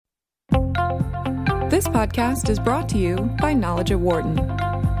This podcast is brought to you by Knowledge at Wharton.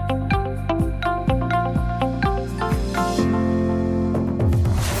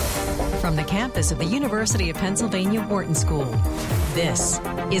 From the campus of the University of Pennsylvania Wharton School, this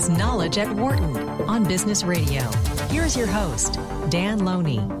is Knowledge at Wharton on Business Radio. Here's your host, Dan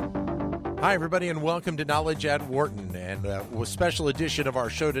Loney. Hi, everybody, and welcome to Knowledge at Wharton, and a special edition of our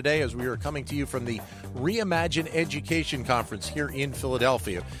show today as we are coming to you from the Reimagine Education Conference here in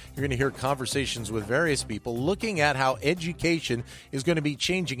Philadelphia. You're going to hear conversations with various people looking at how education is going to be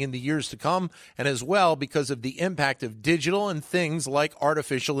changing in the years to come, and as well because of the impact of digital and things like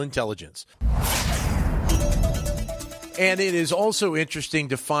artificial intelligence. And it is also interesting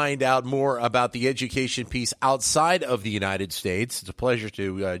to find out more about the education piece outside of the United States. It's a pleasure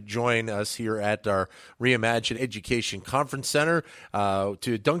to join us here at our Reimagine Education Conference Center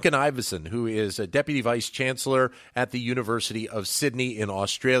to Duncan Ivison, who is a Deputy Vice Chancellor at the University of Sydney in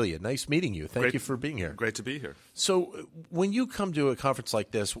Australia. Nice meeting you. Thank you for being here. Great to be here. So when you come to a conference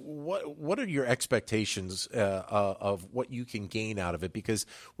like this, what are your expectations of what you can gain out of it? Because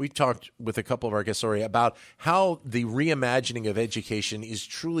we talked with a couple of our guests already about how the reimagining of education is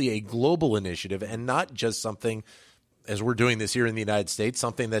truly a global initiative and not just something, as we're doing this here in the United States,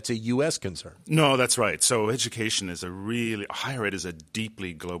 something that's a U.S. concern. No, that's right. So education is higher ed is a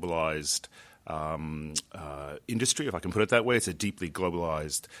deeply globalized industry, if I can put it that way. It's a deeply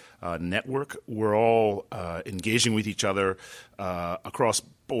globalized network. We're all engaging with each other across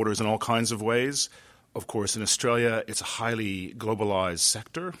borders in all kinds of ways. Of course, in Australia, it's a highly globalized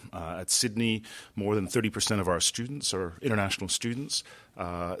sector. At Sydney, more than 30% of our students are international students.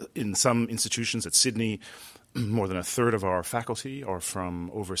 In some institutions at Sydney, more than a third of our faculty are from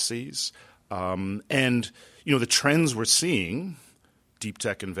overseas. And, the trends we're seeing, deep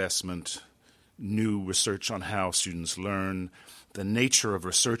tech investment, new research on how students learn, the nature of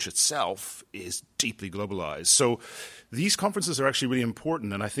research itself is deeply globalized. So these conferences are actually really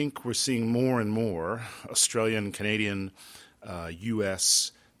important, and I think we're seeing more and more Australian, Canadian,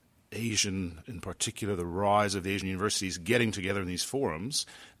 U.S., Asian, in particular, the rise of Asian universities getting together in these forums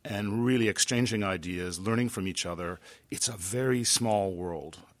and really exchanging ideas, learning from each other. It's a very small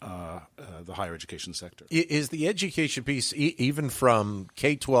world, the higher education sector. Is the education piece, even from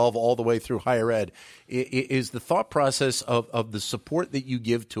K-12 all the way through higher ed, is the thought process of the support that you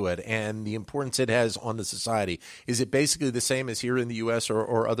give to it and the importance it has on the society, is it basically the same as here in the U.S.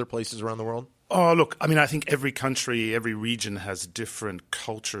 or other places around the world? Oh, look, I think every country, every region has different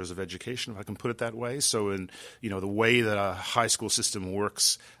cultures of education, if I can put it that way. So the way that a high school system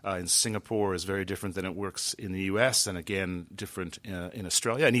works in Singapore is very different than it works in the U.S. and, again, different in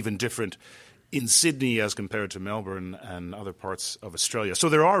Australia and even different in Sydney as compared to Melbourne and other parts of Australia. So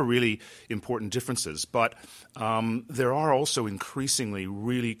there are really important differences, but there are also increasingly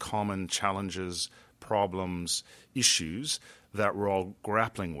really common challenges, problems, issues that we're all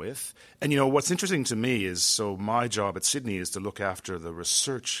grappling with. And, what's interesting to me is, so my job at Sydney is to look after the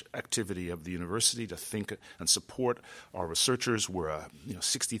research activity of the university, to think and support our researchers. We're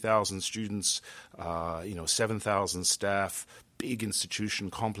 60,000 students, 7,000 staff, big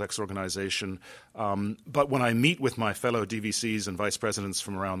institution, complex organization. But when I meet with my fellow DVCs and vice presidents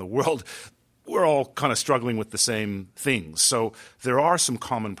from around the world, we're all kind of struggling with the same things. So there are some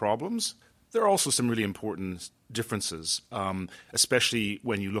common problems. There are also some really important differences, especially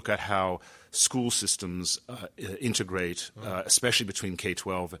when you look at how school systems integrate, especially between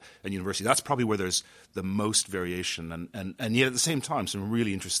K-12 and university. That's probably where there's the most variation, and yet at the same time, some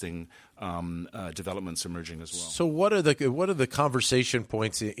really interesting developments emerging as well. So what are the conversation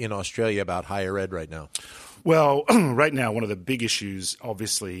points in Australia about higher ed right now? Well, right now, one of the big issues,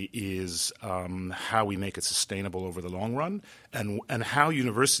 obviously, is how we make it sustainable over the long run and how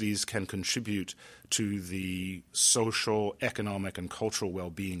universities can contribute to the social, economic, and cultural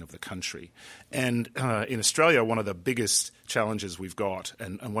well-being of the country. And in Australia, one of the biggest challenges we've got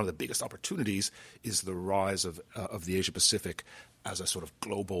and one of the biggest opportunities is the rise of the Asia-Pacific as a sort of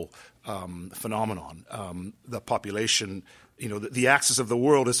global phenomenon. The population, the axis of the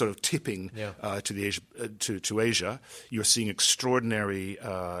world is sort of tipping to Asia. You're seeing extraordinary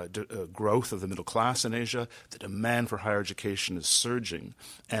growth of the middle class in Asia. The demand for higher education is surging,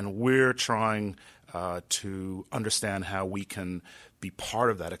 and we're trying to understand how we can be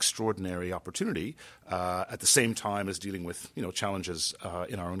part of that extraordinary opportunity at the same time as dealing with challenges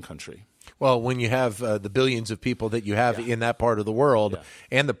in our own country. Well, when you have the billions of people that you have in that part of the world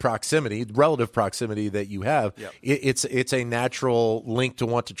and the relative proximity that you have, it's a natural link to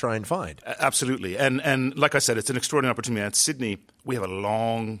want to try and find. Absolutely. And like I said, it's an extraordinary opportunity. At Sydney, we have a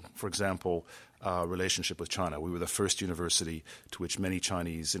long, for example, relationship with China. We were the first university to which many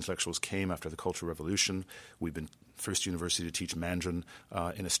Chinese intellectuals came after the Cultural Revolution. We've been first university to teach Mandarin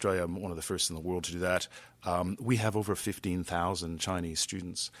in Australia, one of the first in the world to do that. We have over 15,000 Chinese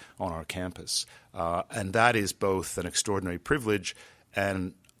students on our campus. And that is both an extraordinary privilege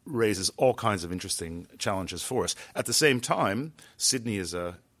and raises all kinds of interesting challenges for us. At the same time, Sydney is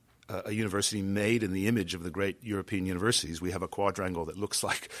a university made in the image of the great European universities. We have a quadrangle that looks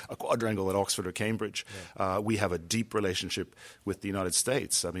like a quadrangle at Oxford or Cambridge. Yeah. We have a deep relationship with the United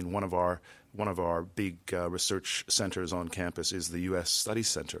States. I mean, one of our big research centers on campus is the U.S. Studies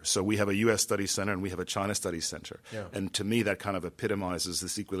Center. So we have a U.S. Studies Center and we have a China Studies Center. Yeah. And to me, that kind of epitomizes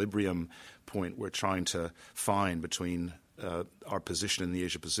this equilibrium point we're trying to find between our position in the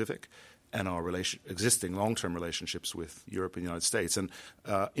Asia-Pacific and our existing long-term relationships with Europe and the United States. And,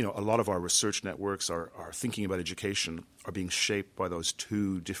 a lot of our research networks are thinking about education are being shaped by those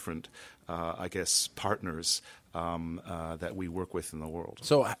two different, partners that we work with in the world.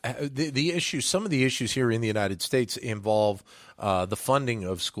 So some of the issues here in the United States involve the funding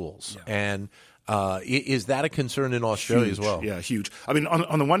of schools. Yeah. And is that a concern in Australia huge, as well? Yeah, huge. I mean,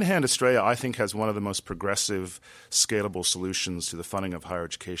 on the one hand, Australia, I think, has one of the most progressive, scalable solutions to the funding of higher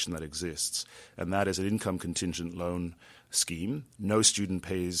education that exists, and that is an income contingent loan scheme. No student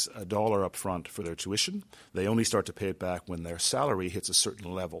pays $1 up front for their tuition. They only start to pay it back when their salary hits a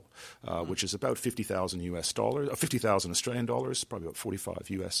certain level, which is about $50,000 Australian dollars, probably about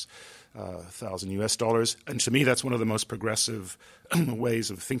 45 thousand US dollars. And to me, that's one of the most progressive ways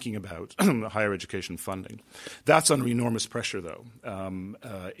of thinking about higher education funding. That's under enormous pressure, though.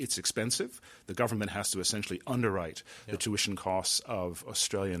 It's expensive. The government has to essentially underwrite the tuition costs of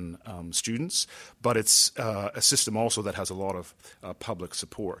Australian students, but it's a system also that has a lot of public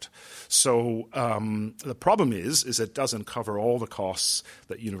support. So the problem is it doesn't cover all the costs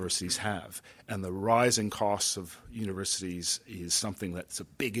that universities have. And the rising costs of universities is something that's a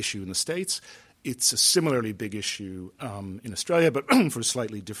big issue in the States. It's a similarly big issue in Australia, but for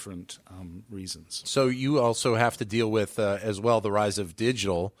slightly different reasons. So you also have to deal with, as well, the rise of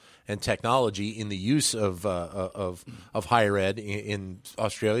digital and technology in the use of higher ed in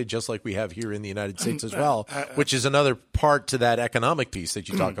Australia, just like we have here in the United States as well, which is another part to that economic piece that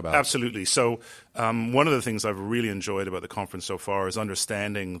you talk about. Absolutely. So one of the things I've really enjoyed about the conference so far is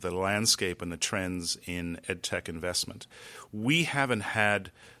understanding the landscape and the trends in edtech investment. We haven't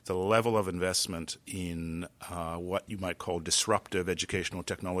had the level of investment in what you might call disruptive educational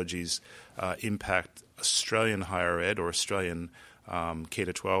technologies impact Australian higher ed or Australian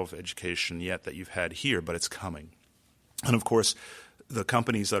K-12 education yet that you've had here, but it's coming. And of course, the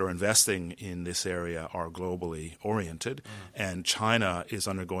companies that are investing in this area are globally oriented, and China is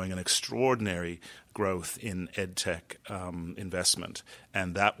undergoing an extraordinary growth in edtech investment,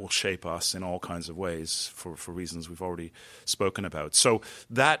 and that will shape us in all kinds of ways for reasons we've already spoken about. So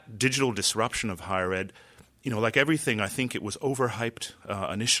that digital disruption of higher ed, like everything, I think it was overhyped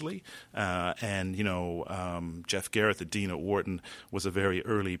initially. Jeff Garrett, the dean at Wharton, was a very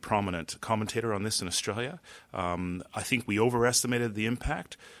early prominent commentator on this in Australia. I think we overestimated the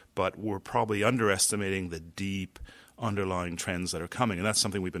impact, but we're probably underestimating the deep underlying trends that are coming, and that's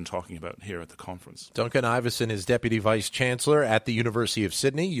something we've been talking about here at the conference. Duncan Ivison is Deputy Vice Chancellor at the University of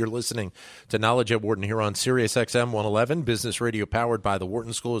Sydney. You're listening to Knowledge at Wharton here on Sirius XM 111, business radio powered by the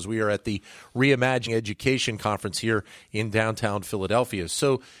Wharton School, as we are at the Reimagine Education Conference here in downtown Philadelphia.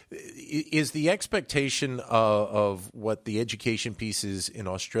 So is the expectation of what the education piece is in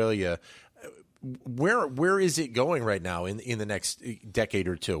Australia, where is it going right now in the next decade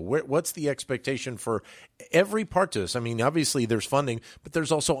or two? What's the expectation for every part to this? I mean, obviously there's funding, but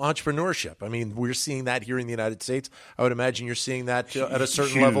there's also entrepreneurship. I mean, we're seeing that here in the United States. I would imagine you're seeing that at a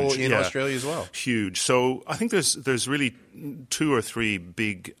certain level in Australia as well. Huge. So I think there's really two or three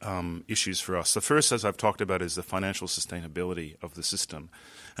big issues for us. The first, as I've talked about, is the financial sustainability of the system.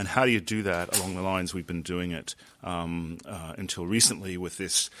 And how do you do that along the lines we've been doing it until recently with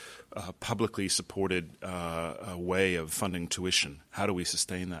this publicly supported way of funding tuition? How do we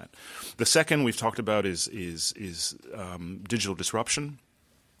sustain that? The second we've talked about is digital disruption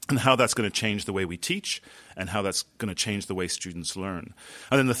and how that's going to change the way we teach and how that's going to change the way students learn.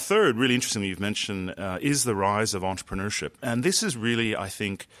 And then the third, really interestingly, you've mentioned, is the rise of entrepreneurship. And this is really, I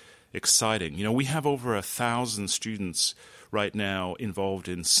think, exciting. We have over 1,000 students right now involved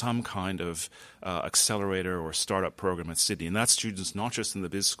in some kind of accelerator or startup program at Sydney. And that's students not just in the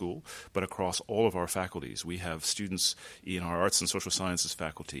biz school, but across all of our faculties. We have students in our arts and social sciences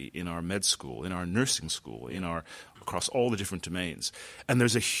faculty, in our med school, in our nursing school, across all the different domains. And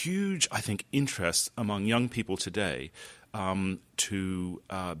there's a huge, I think, interest among young people today to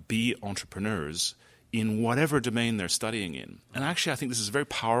be entrepreneurs in whatever domain they're studying in. And actually, I think this is a very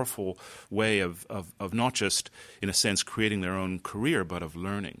powerful way of not just, in a sense, creating their own career, but of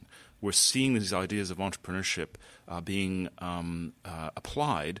learning. We're seeing these ideas of entrepreneurship being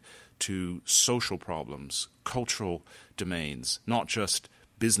applied to social problems, cultural domains, not just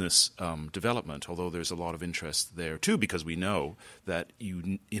business development, although there's a lot of interest there too, because we know that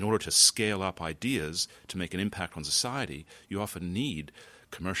in order to scale up ideas to make an impact on society, you often need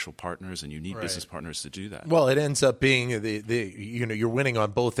commercial partners and you need business partners to do that. Well, it ends up being you're winning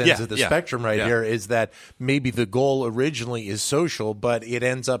on both ends of the spectrum here, is that maybe the goal originally is social, but it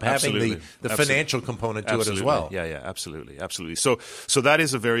ends up having the financial component to it as well. Yeah, absolutely. So that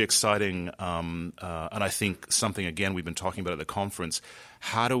is a very exciting and I think something, again, we've been talking about at the conference.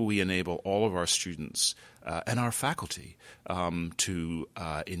 How do we enable all of our students and our faculty to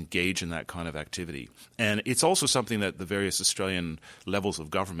engage in that kind of activity? And it's also something that the various Australian levels of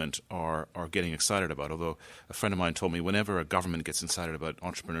government are getting excited about, although a friend of mine told me whenever a government gets excited about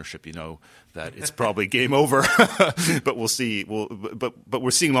entrepreneurship, you know that it's probably game over. But we'll see. But we're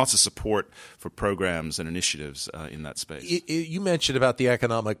seeing lots of support for programs and initiatives in that space. You mentioned about the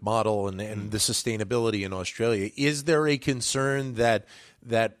economic model and the sustainability in Australia. Is there a concern that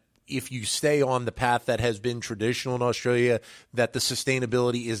if you stay on the path that has been traditional in Australia, that the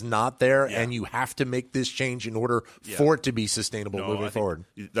sustainability is not there and you have to make this change in order for it to be sustainable moving forward?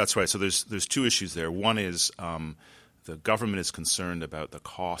 That's right. So there's two issues there. One is the government is concerned about the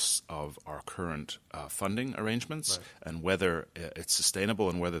costs of our current funding arrangements and whether it's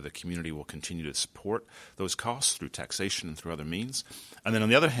sustainable and whether the community will continue to support those costs through taxation and through other means. And then on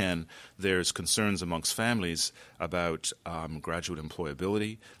the other hand, there's concerns amongst families about graduate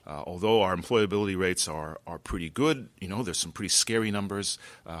employability. Although our employability rates are pretty good, there's some pretty scary numbers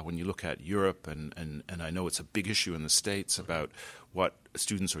when you look at Europe, and I know it's a big issue in the States about what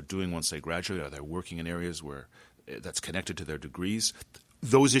students are doing once they graduate. Are they working in areas where that's connected to their degrees?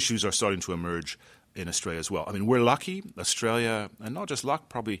 Those issues are starting to emerge in Australia as well. I mean, we're lucky. Australia, and not just luck,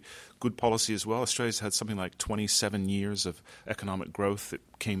 probably good policy as well. Australia's had something like 27 years of economic growth that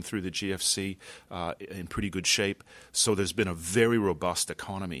came through the GFC in pretty good shape. So there's been a very robust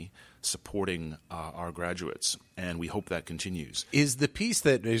economy supporting our graduates, and we hope that continues. Is the piece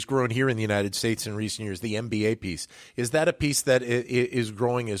that has grown here in the United States in recent years, the MBA piece, is that a piece that is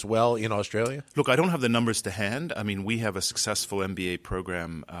growing as well in Australia? Look, I don't have the numbers to hand. I mean, we have a successful MBA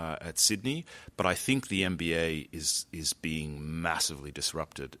program at Sydney, but I think the MBA is being massively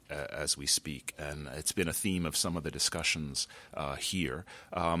disrupted as we speak, and it's been a theme of some of the discussions here.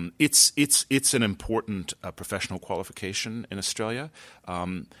 It's an important professional qualification in Australia.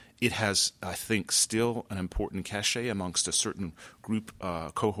 It has, I think, still an important cachet amongst a certain group,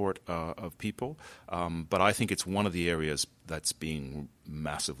 cohort of people. But I think it's one of the areas that's being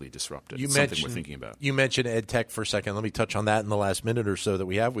massively disrupted. It's something we're thinking about. You mentioned EdTech for a second. Let me touch on that in the last minute or so that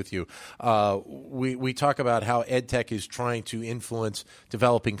we have with you. We talk about how EdTech is trying to influence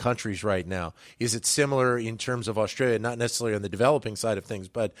developing countries right now. Is it similar in terms of Australia, not necessarily on the developing side of things,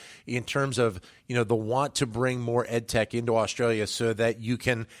 but in terms of the want to bring more EdTech into Australia so that you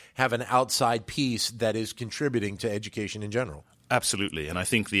can have an outside piece that is contributing to education in general? Absolutely, and I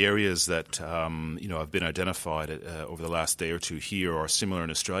think the areas that have been identified over the last day or two here are similar in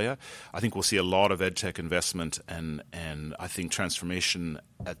Australia. I think we'll see a lot of EdTech investment and I think transformation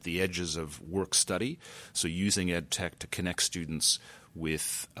at the edges of work study. So using EdTech to connect students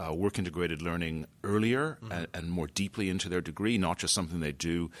with work-integrated learning earlier and more deeply into their degree, not just something they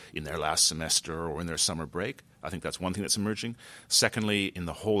do in their last semester or in their summer break. I think that's one thing that's emerging. Secondly, in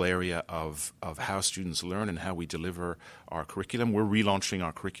the whole area of how students learn and how we deliver our curriculum, we're relaunching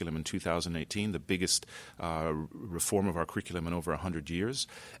our curriculum in 2018, the biggest reform of our curriculum in over 100 years.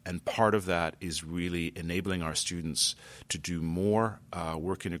 And part of that is really enabling our students to do more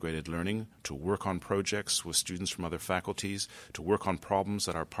work-integrated learning, to work on projects with students from other faculties, to work on problems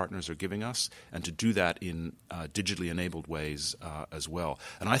that our partners are giving us, and to do that in digitally enabled ways as well.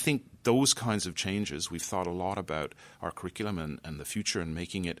 And I think those kinds of changes, we've thought a lot about our curriculum and the future and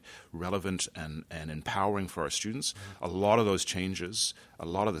making it relevant and empowering for our students. A lot of those changes, a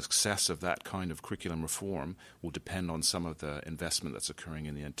lot of the success of that kind of curriculum reform will depend on some of the investment that's occurring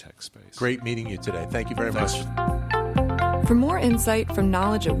in the EdTech space. Great meeting you today. Thank you very much. For more insight from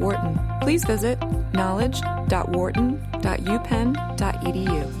Knowledge at Wharton, please visit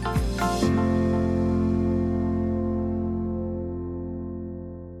knowledge.wharton.upenn.edu.